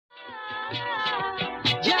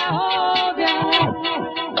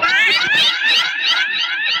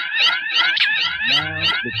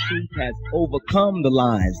the truth has overcome the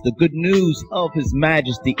lies, the good news of His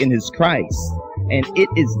Majesty in His Christ. And it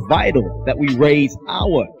is vital that we raise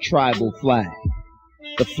our tribal flag,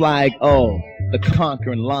 the flag of the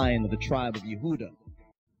conquering lion of the tribe of Yehuda.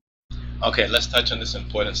 Okay, let's touch on this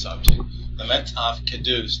important subject. The Abba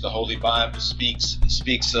Qidus, the Holy Bible, speaks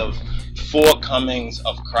of 4 comings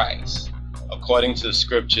of Christ. According to the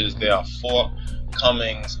scriptures, there are 4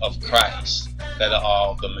 comings of Christ that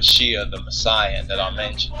are the Mashiach, the Messiah, that are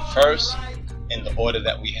mentioned. First, in the order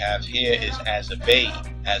that we have here, is as a babe,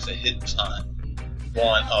 as a Hittite,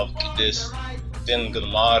 born of Qidus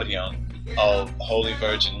Kedus of Holy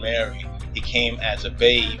Virgin Mary. He came as a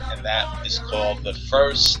babe, and that is called the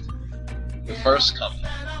first coming,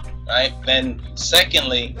 right? Then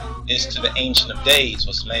secondly is to the Ancient of Days,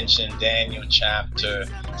 what's mentioned in Daniel chapter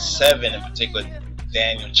 7, in particular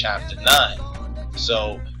Daniel chapter 9.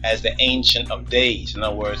 So as the Ancient of Days, in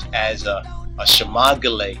other words, as a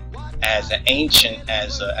shemagale, as an ancient,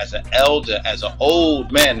 as an elder, as an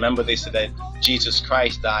old man. Remember, they said that Jesus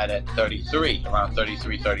Christ died at 33, around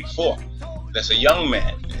 33, 34. That's a young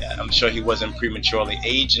man. I'm sure he wasn't prematurely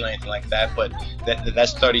aged or anything like that, but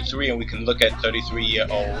that's 33, and we can look at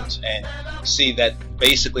 33-year-olds and see that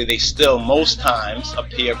basically they still most times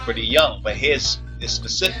appear pretty young. But here's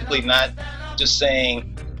specifically not just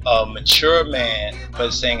saying a mature man, but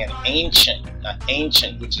it's saying an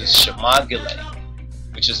ancient, which is shemagale,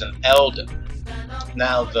 which is an elder.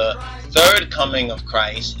 Now the third coming of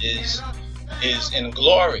Christ is in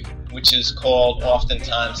glory, which is called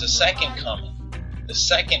oftentimes the second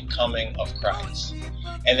coming of Christ.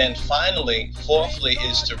 And then finally, fourthly,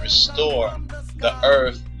 is to restore the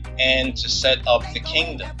earth and to set up the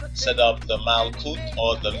kingdom, set up the Malkut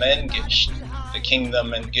or the Mengish, the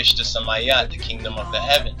kingdom Mengish Samayat, the kingdom of the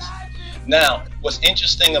heavens. Now, what's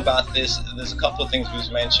interesting about this, there's a couple of things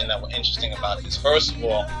we mentioned that were interesting about this. First of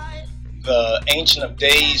all, the Ancient of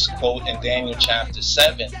Days quote in Daniel chapter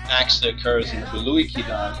 7 actually occurs in the Belui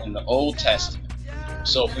Kidan in the Old Testament.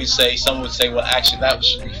 So if we say, some would say, well, actually that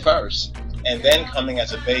should be first, and then coming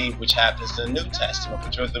as a babe, which happens in the New Testament.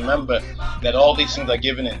 But you have to remember that all these things are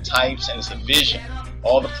given in types, and it's a vision.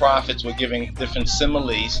 All the prophets were giving different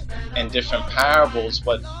similes and different parables,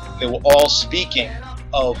 but they were all speaking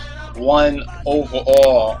of one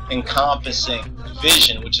overall encompassing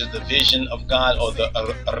vision, which is the vision of God, or the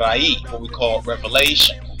Rai, what we call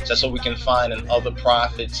revelation. So that's what we can find in other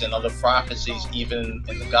prophets and other prophecies. Even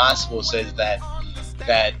in the Gospel says that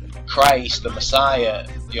Christ, the Messiah,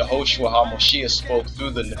 Yehoshua HaMoshiach, spoke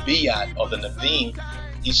through the Nabiyat, or the Nabim.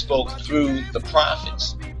 He spoke through the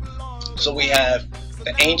prophets. So we have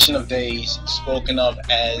the Ancient of Days spoken of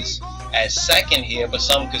as second here, but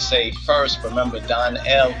some could say first. Remember,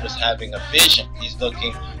 Daniel was having a vision. He's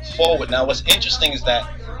looking forward. Now what's interesting is that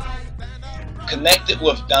connected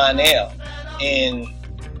with Daniel in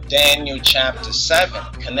Daniel chapter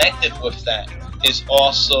 7, connected with that is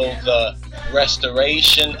also the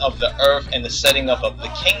restoration of the earth and the setting up of the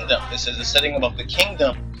kingdom. It says the setting up of the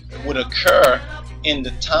kingdom would occur in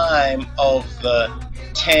the time of the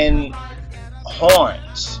 10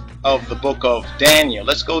 horns of the book of Daniel.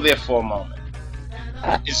 Let's go there for a moment.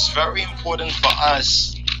 It's very important for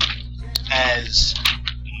us as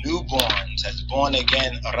newborns, as born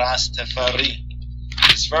again Rastafari.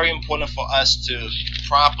 It's very important for us to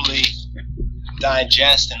properly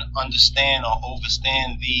digest and understand or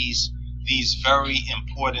overstand these very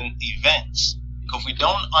important events. Because if we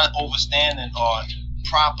don't overstand it or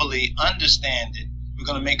properly understand it, we're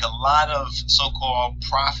going to make a lot of so-called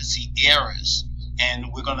prophecy errors, and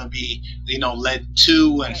we're going to be, led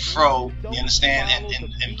to and fro, you understand,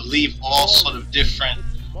 and believe all sort of different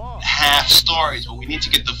half stories. But we need to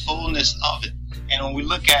get the fullness of it. And when we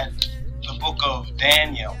look at the book of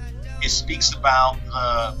Daniel, it speaks about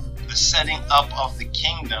the setting up of the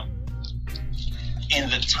kingdom in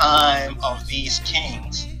the time of these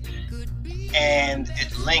kings, and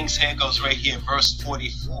it links, here it goes right here, verse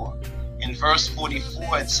 44. In verse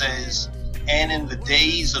 44 it says, and in the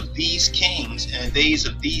days of these kings,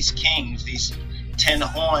 these 10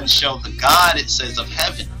 horns show the God, it says, of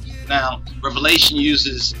heaven. Now Revelation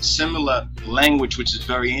uses similar language, which is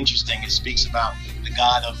very interesting. It speaks about the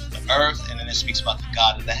God of the earth, and then it speaks about the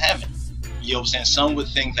God of the heaven. You know what I'm saying? Some would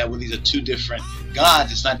think that, well, these are 2 different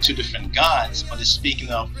gods. It's not 2 different gods, but it's speaking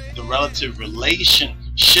of the relative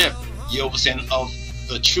relationship, you know what I'm saying, of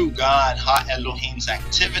the true God, Ha Elohim's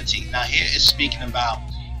activity. Now here it's speaking about,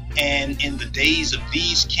 and in the days of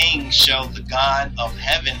these kings shall the God of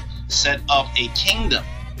heaven set up a kingdom.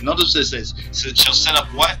 Notice this says, so shall set up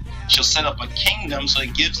what? Shall set up a kingdom. So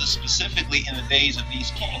it gives us specifically in the days of these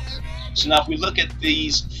kings. So now if we look at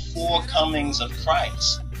these 4 comings of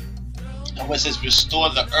Christ, and when it says restore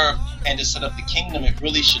the earth and to set up the kingdom, it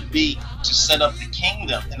really should be to set up the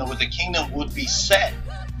kingdom. And the kingdom would be set,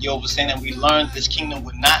 you understand, and we learned this kingdom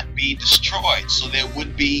would not be destroyed. So there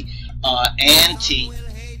would be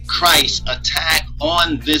anti-Christ attack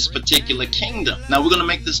on this particular kingdom. Now we're going to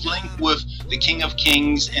make this link with the King of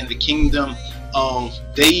Kings and the kingdom of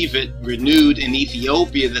David renewed in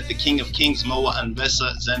Ethiopia, that the King of Kings, Moa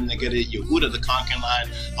Anbesa Zemnegere Yehuda, the conquering line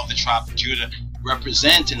of the tribe of Judah,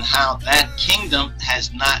 represent, and how that kingdom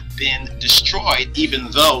has not been destroyed, even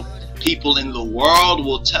though people in the world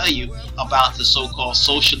will tell you about the so-called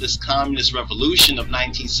socialist communist revolution of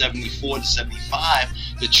 1974 to 75.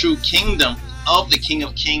 The true kingdom of the King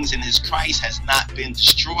of Kings and his Christ has not been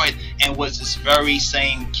destroyed, and was this very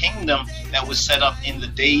same kingdom that was set up in the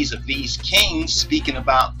days of these kings, speaking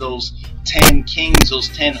about those 10 kings, those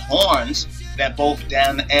 10 horns that both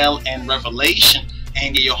Daniel and Revelation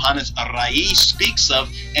and Johannes Arai speaks of,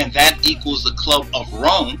 and that equals the Club of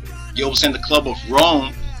Rome. You understand, the Club of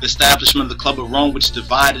Rome, the establishment of the Club of Rome, which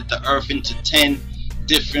divided the earth into 10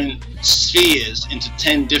 different spheres, into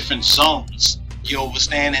 10 different zones. You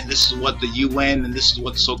understand? And this is what the UN and this is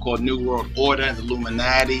what the so-called New World Order and the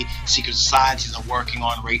Illuminati, secret societies are working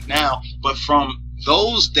on right now. But from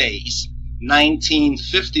those days,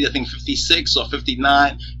 1950, I think 56 or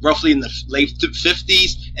 59, roughly in the late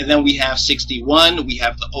 50s, and then we have 61, we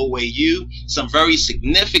have the OAU, some very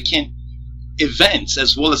significant events,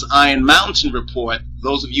 as well as Iron Mountain Report.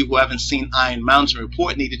 Those of you who haven't seen Iron Mountain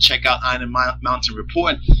Report need to check out Iron Mountain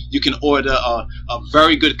Report. You can order a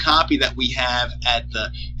very good copy that we have at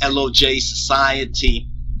the LOJSociety.org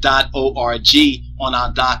on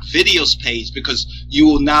our Doc Videos page, because you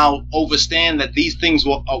will now understand that these things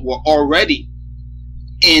were already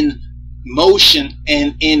in motion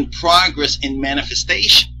and in progress, in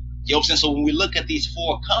manifestation. You know what I'm saying? So when we look at these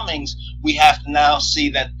 4 comings, we have to now see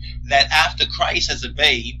that after Christ as a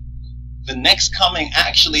babe, the next coming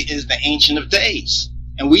actually is the Ancient of Days.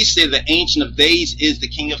 And we say the Ancient of Days is the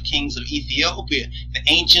King of Kings of Ethiopia. The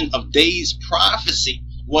Ancient of Days prophecy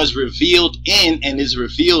was revealed in and is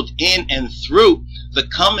revealed in and through the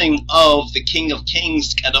coming of the King of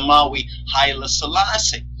Kings, Menelik Haile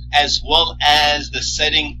Selassie, as well as the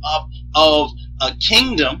setting up of a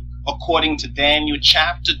kingdom, according to Daniel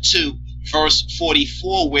chapter 2, verse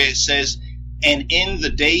 44, where it says, and in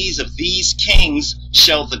the days of these kings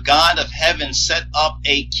shall the God of heaven set up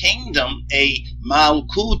a kingdom, a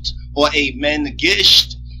malkut, or a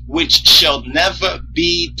mengisht, which shall never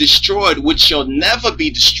be destroyed, which shall never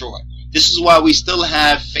be destroyed. This is why we still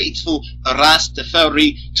have faithful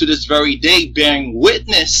Rastafari to this very day, bearing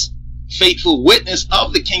witness, faithful witness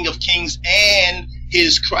of the King of Kings and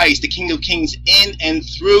his Christ, the King of Kings in and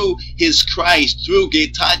through his Christ, through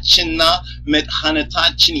Getachina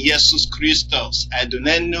Methanetachin Jesus Christos,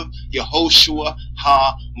 Adonenu Yehoshua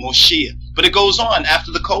HaMoshiach. But it goes on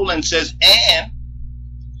after the colon, says, and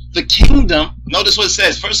the kingdom, notice what it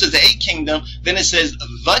says, first it says a kingdom, then it says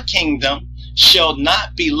the kingdom shall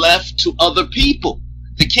not be left to other people.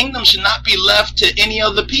 The kingdom should not be left to any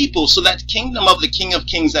other people. So that kingdom of the King of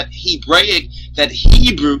Kings, that Hebraic, that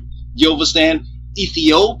Hebrew, you understand,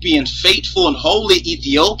 Ethiopian, faithful and holy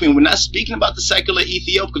Ethiopian. We're not speaking about the secular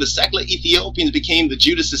Ethiopian. The secular Ethiopians became the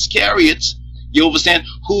Judas Iscariots, you understand,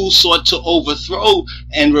 who sought to overthrow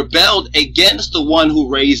and rebelled against the one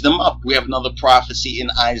who raised them up. We have another prophecy in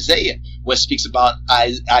Isaiah where it speaks about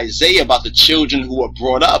Isaiah, about the children who were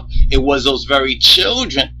brought up. It was those very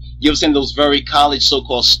children, you understand, those very college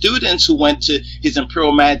so-called students who went to His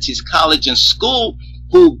Imperial Majesty's college and school,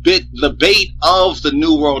 who bit the bait of the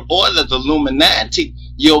New World Order, the Illuminati,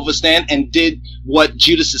 you understand, and did what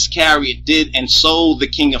Judas Iscariot did and sold the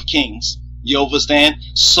King of Kings. You understand?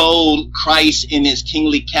 Sold Christ in his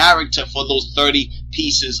kingly character for those 30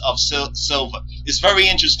 pieces of silver. It's very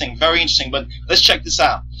interesting, but let's check this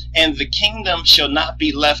out. And the kingdom shall not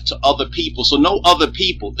be left to other people. So no other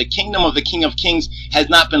people. The kingdom of the King of Kings has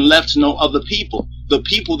not been left to no other people. The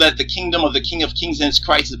people that the kingdom of the King of Kings and his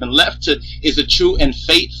Christ has been left to is the true and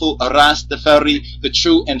faithful Rastafari, the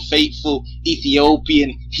true and faithful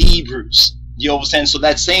Ethiopian Hebrews. You understand? So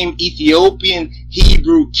that same Ethiopian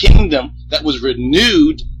Hebrew kingdom that was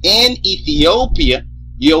renewed in Ethiopia,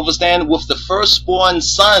 you understand, with the firstborn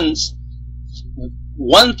sons,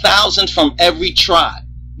 1,000 from every tribe.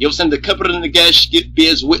 You understand? The Kipper and the Gesh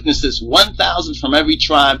bears witnesses, 1,000 from every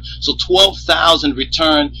tribe. So 12,000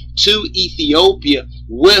 returned to Ethiopia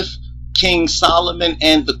with King Solomon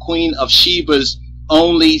and the Queen of Sheba's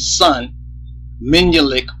only son,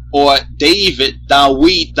 Menelik, or David,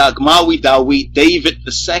 David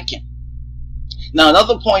II. Now,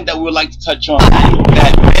 another point that we would like to touch on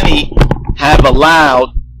that many have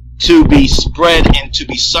allowed to be spread and to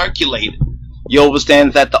be circulated. You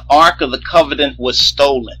understand that the Ark of the Covenant was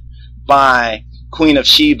stolen by Queen of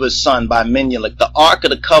Sheba's son, by Menelik. The Ark of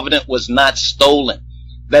the Covenant was not stolen.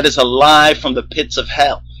 That is a lie from the pits of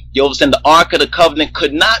hell. You understand? The Ark of the Covenant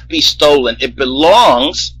could not be stolen. It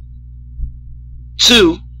belongs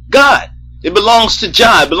to God. It belongs to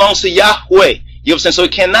Jah. It belongs to Yahweh. You understand? So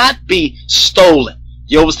it cannot be stolen.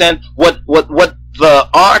 You understand? What the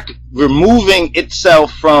Ark removing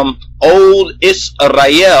itself from old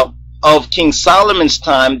Israel of King Solomon's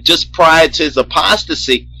time, just prior to his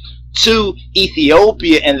apostasy, to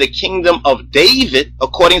Ethiopia and the kingdom of David,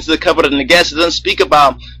 according to the covenant of Negesh. It doesn't speak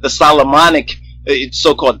about the Solomonic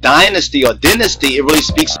so-called dynasty or dynasty. It really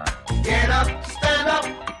speaks. Get up.